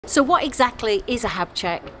So what exactly is a hab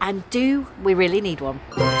check, and do we really need one?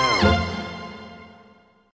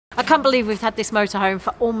 I can't believe we've had this motorhome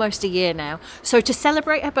for almost a year now. So to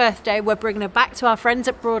celebrate her birthday, we're bringing her back to our friends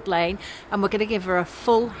at Broadlane and we're going to give her a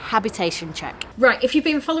full habitation check. Right, if you've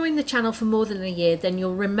been following the channel for more than a year, then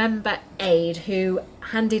you'll remember Aid, who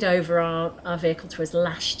handed over our vehicle to us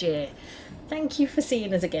last year. Thank you for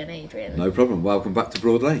seeing us again, Adrian. No problem. Welcome back to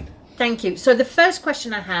Broadlane. Thank you. So the first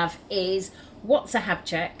question I have is, what's a hab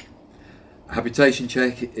check? A habitation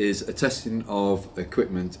check is a testing of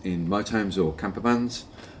equipment in motorhomes or camper vans.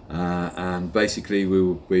 And basically we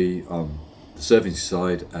will be on the servicing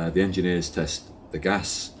side, the engineers test the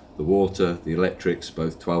gas, the water, the electrics,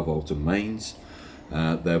 both 12 volt and mains.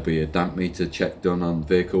 There'll be a damp meter check done on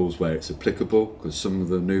vehicles where it's applicable, because some of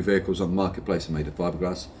the new vehicles on the marketplace are made of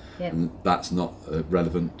fiberglass. Yep. And that's not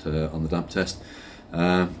relevant on the damp test.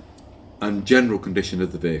 And general condition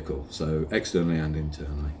of the vehicle, so externally and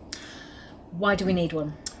internally. Why do we need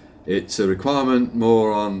one? It's a requirement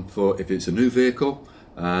more on for if it's a new vehicle.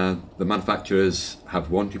 The manufacturers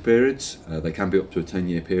have warranty periods. They can be up to a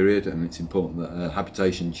 10-year period, and it's important that a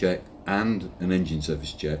habitation check and an engine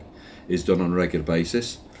service check is done on a regular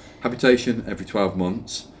basis. Habitation every 12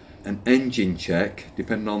 months. An engine check,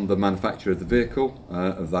 depending on the manufacturer of the vehicle,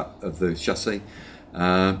 of the chassis,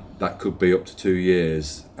 that could be up to 2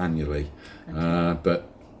 years annually, okay. But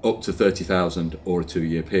up to 30,000 or a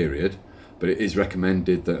 2-year period. But it is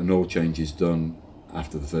recommended that an oil change is done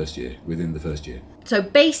after the first year, within the first year. So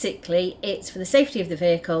basically it's for the safety of the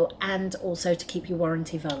vehicle and also to keep your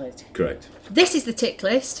warranty valid. Correct. This is the tick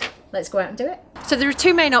list. Let's go out and do it. So there are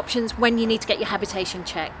two main options when you need to get your habitation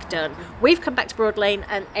check done. We've come back to Broadlane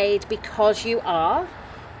and Aid because you are...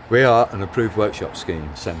 We are an approved workshop scheme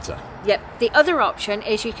centre. Yep. The other option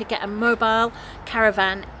is you could get a mobile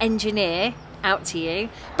caravan engineer out to you.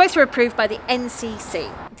 Both are approved by the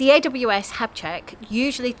NCC. The AWS Hab Check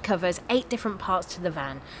usually covers 8 different parts to the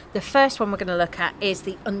van. The first one we're going to look at is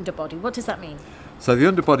the underbody. What does that mean? So the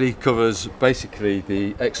underbody covers basically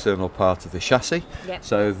the external part of the chassis. Yep.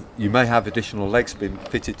 So you may have additional legs being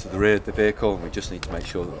fitted to the rear of the vehicle, and we just need to make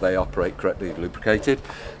sure that they operate correctly, lubricated.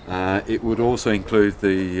 It would also include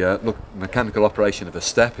the mechanical operation of a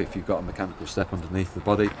step, if you've got a mechanical step underneath the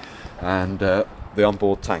body, and the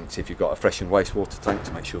onboard tanks, if you've got a fresh and wastewater tank,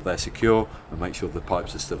 to make sure they're secure and make sure the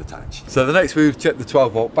pipes are still attached. So the next we've checked the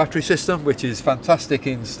 12 volt battery system, which is fantastic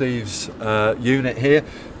in Steve's unit here.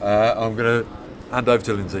 I'm going to hand over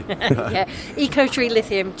to Lindsay. Yeah, EcoTree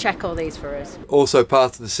Lithium check all these for us. Also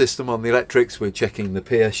part of the system on the electrics, we're checking the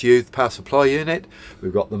PSU, the power supply unit.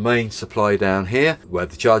 We've got the main supply down here where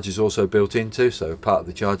the charge is also built into, so part of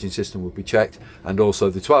the charging system will be checked, and also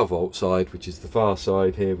the 12 volt side, which is the far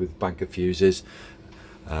side here with bank of fuses,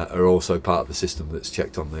 are also part of the system that's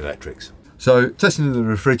checked on the electrics. So testing the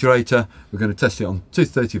refrigerator, we're going to test it on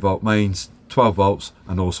 230 volt mains, 12 volts,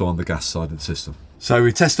 and also on the gas side of the system. So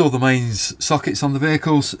we test all the mains sockets on the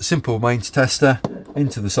vehicles, simple mains tester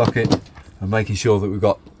into the socket, and making sure that we've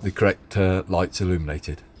got the correct lights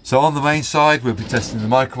illuminated. So on the main side, we'll be testing the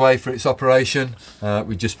microwave for its operation.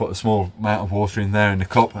 We just put a small amount of water in there in a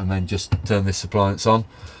cup and then just turn this appliance on.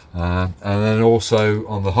 And then also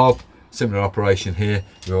on the hob, similar operation here,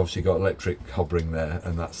 we've obviously got electric hob ring there,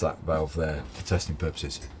 and that's that valve there for testing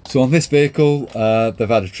purposes. So on this vehicle, they've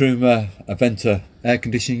had a Truma, a Venta air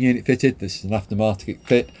conditioning unit fitted. This is an aftermarket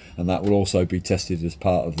fit, and that will also be tested as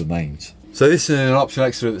part of the mains. So this is an optional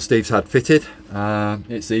extra that Steve's had fitted.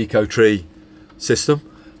 It's the EcoTree system,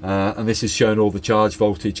 and this is showing all the charge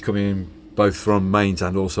voltage coming in both from mains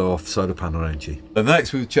and also off solar panel energy. And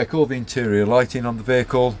next we'll check all the interior lighting on the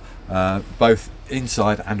vehicle, both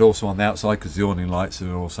inside and also on the outside, because the awning lights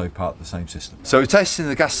are also part of the same system. So we're testing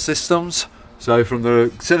the gas systems, so from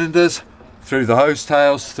the cylinders, through the hose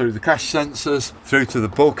tails, through the crash sensors, through to the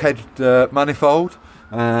bulkhead manifold,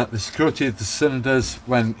 the security of the cylinders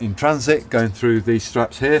when in transit, going through these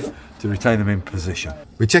straps here to retain them in position.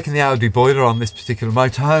 We're checking the Audi boiler on this particular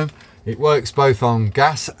motorhome. It works both on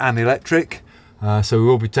gas and electric, so we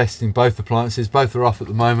will be testing both appliances. Both are off at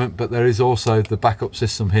the moment, but there is also the backup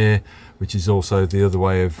system here, which is also the other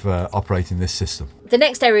way of operating this system. The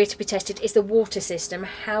next area to be tested is the water system.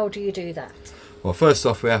 How do you do that? Well, first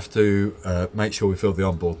off, we have to make sure we fill the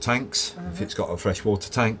onboard tanks, if it's got a fresh water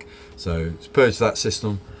tank. So purge that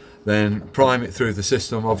system, then prime it through the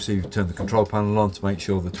system. Obviously, you turn the control panel on to make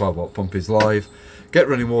sure the 12 volt pump is live. Get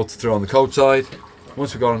running water through on the cold side.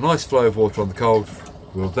 Once we've got a nice flow of water on the cold,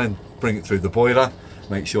 we'll then bring it through the boiler,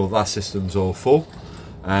 make sure that system's all full,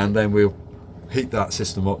 and then we'll heat that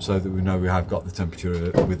system up so that we know we have got the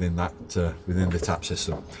temperature within that within the tap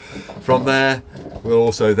system. From there, we'll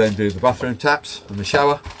also then do the bathroom taps and the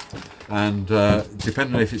shower. And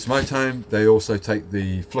depending on if it's motorhome, they also take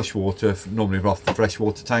the flush water, normally off the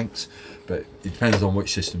freshwater tanks, but it depends on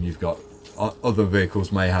which system you've got. Other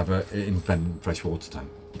vehicles may have an independent freshwater tank.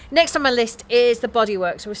 Next on my list is the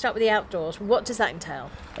bodywork. So we'll start with the outdoors. What does that entail?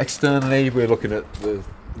 Externally, we're looking at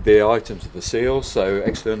the items of the seals, so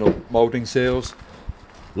external moulding seals,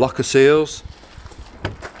 locker seals,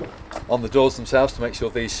 on the doors themselves to make sure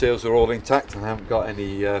these seals are all intact and haven't got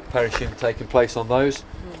any perishing taking place on those.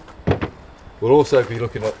 We'll also be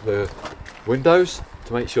looking at the windows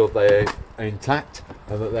to make sure they are intact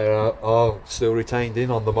and that they are still retained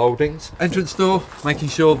in on the mouldings. Entrance door, making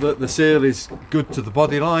sure that the seal is good to the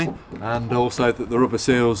body line and also that the rubber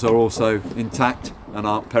seals are also intact and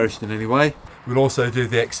aren't perished in any way. We'll also do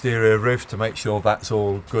the exterior roof to make sure that's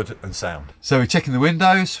all good and sound. So we're checking the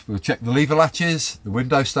windows, we'll check the lever latches, the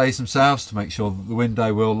window stays themselves to make sure that the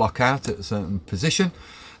window will lock out at a certain position.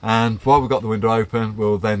 And while we've got the window open,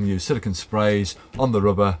 we'll then use silicone sprays on the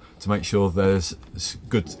rubber to make sure there's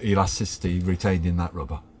good elasticity retained in that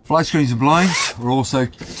rubber. Fly screens and blinds are also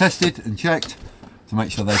tested and checked to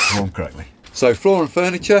make sure they perform correctly. So floor and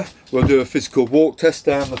furniture, we'll do a physical walk test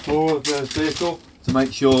down the floor of the vehicle to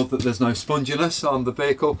make sure that there's no sponginess on the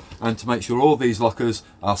vehicle and to make sure all these lockers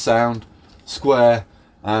are sound, square,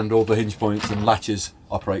 and all the hinge points and latches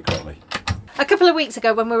operate correctly. A couple of weeks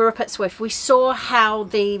ago when we were up at Swift, we saw how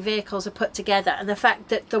the vehicles are put together and the fact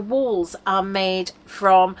that the walls are made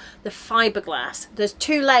from the fiberglass. There's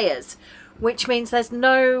 2 layers, which means there's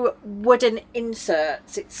no wooden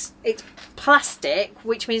inserts. It's plastic,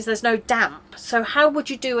 which means there's no damp. So how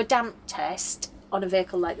would you do a damp test on a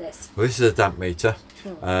vehicle like this? Well, this is a damp meter.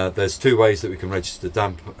 There's 2 ways that we can register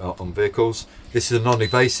damp on vehicles. This is a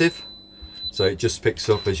non-invasive, so it just picks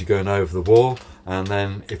up as you're going over the wall. And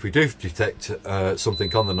then if we do detect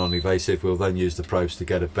something on the non-invasive, we'll then use the probes to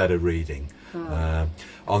get a better reading.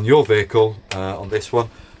 On your vehicle, on this one,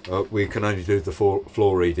 we can only do the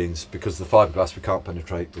floor readings because the fiberglass we can't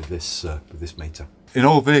penetrate with this meter. In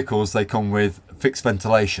all vehicles, they come with fixed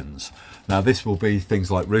ventilations. Now this will be things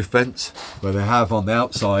like roof vents, where they have on the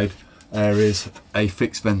outside areas a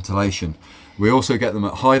fixed ventilation. We also get them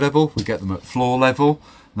at high level, we get them at floor level.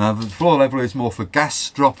 Now the floor level is more for gas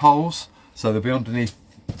drop holes. So they'll be underneath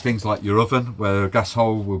things like your oven, where a gas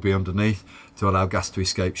hole will be underneath to allow gas to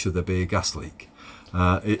escape should there be a gas leak.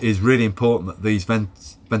 It is really important that these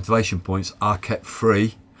ventilation points are kept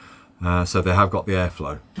free, so they have got the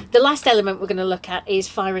airflow. The last element we're going to look at is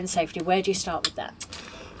fire and safety. Where do you start with that?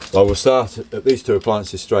 Well, we'll start at these 2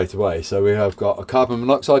 appliances straight away. So we have got a carbon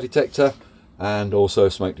monoxide detector and also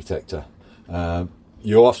a smoke detector.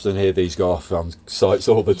 You often hear these go off on sites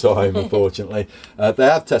all the time, unfortunately. They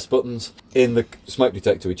have test buttons. In the smoke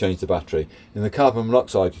detector, we change the battery. In the carbon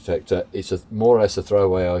monoxide detector, it's more or less a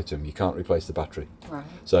throwaway item. You can't replace the battery. Right.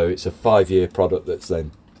 So it's a 5-year product that's then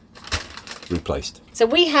replaced. So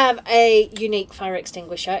we have a unique fire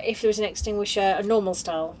extinguisher. If there was an extinguisher, a normal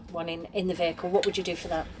style one in the vehicle, what would you do for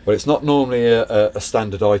that? Well, it's not normally a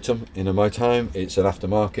standard item in a motorhome. It's an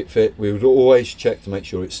aftermarket fit. We would always check to make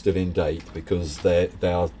sure it's still in date because they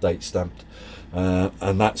are date stamped,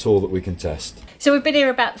 and that's all that we can test. So we've been here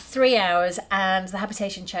about 3 hours and the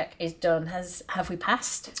habitation check is done. Have we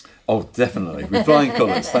passed? Oh, definitely. With flying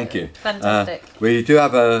colours, thank you. Fantastic. We do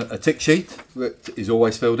have a tick sheet that is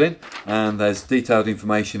always filled in, and there's detailed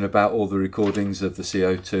information about all the recordings of the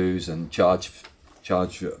CO2s and charge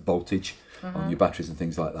voltage on your batteries and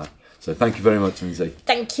things like that. So thank you very much, Lindsay.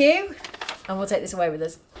 Thank you. And we'll take this away with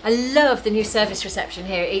us. I love the new service reception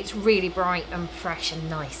here. It's really bright and fresh and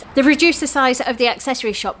nice. They've reduced the size of the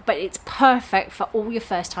accessory shop, but it's perfect for all your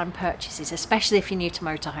first time purchases, especially if you're new to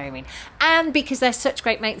motorhoming. And because they're such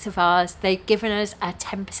great mates of ours, they've given us a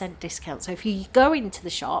 10% discount. So if you go into the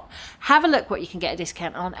shop, have a look what you can get a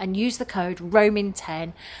discount on and use the code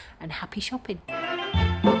ROAMING10 and happy shopping.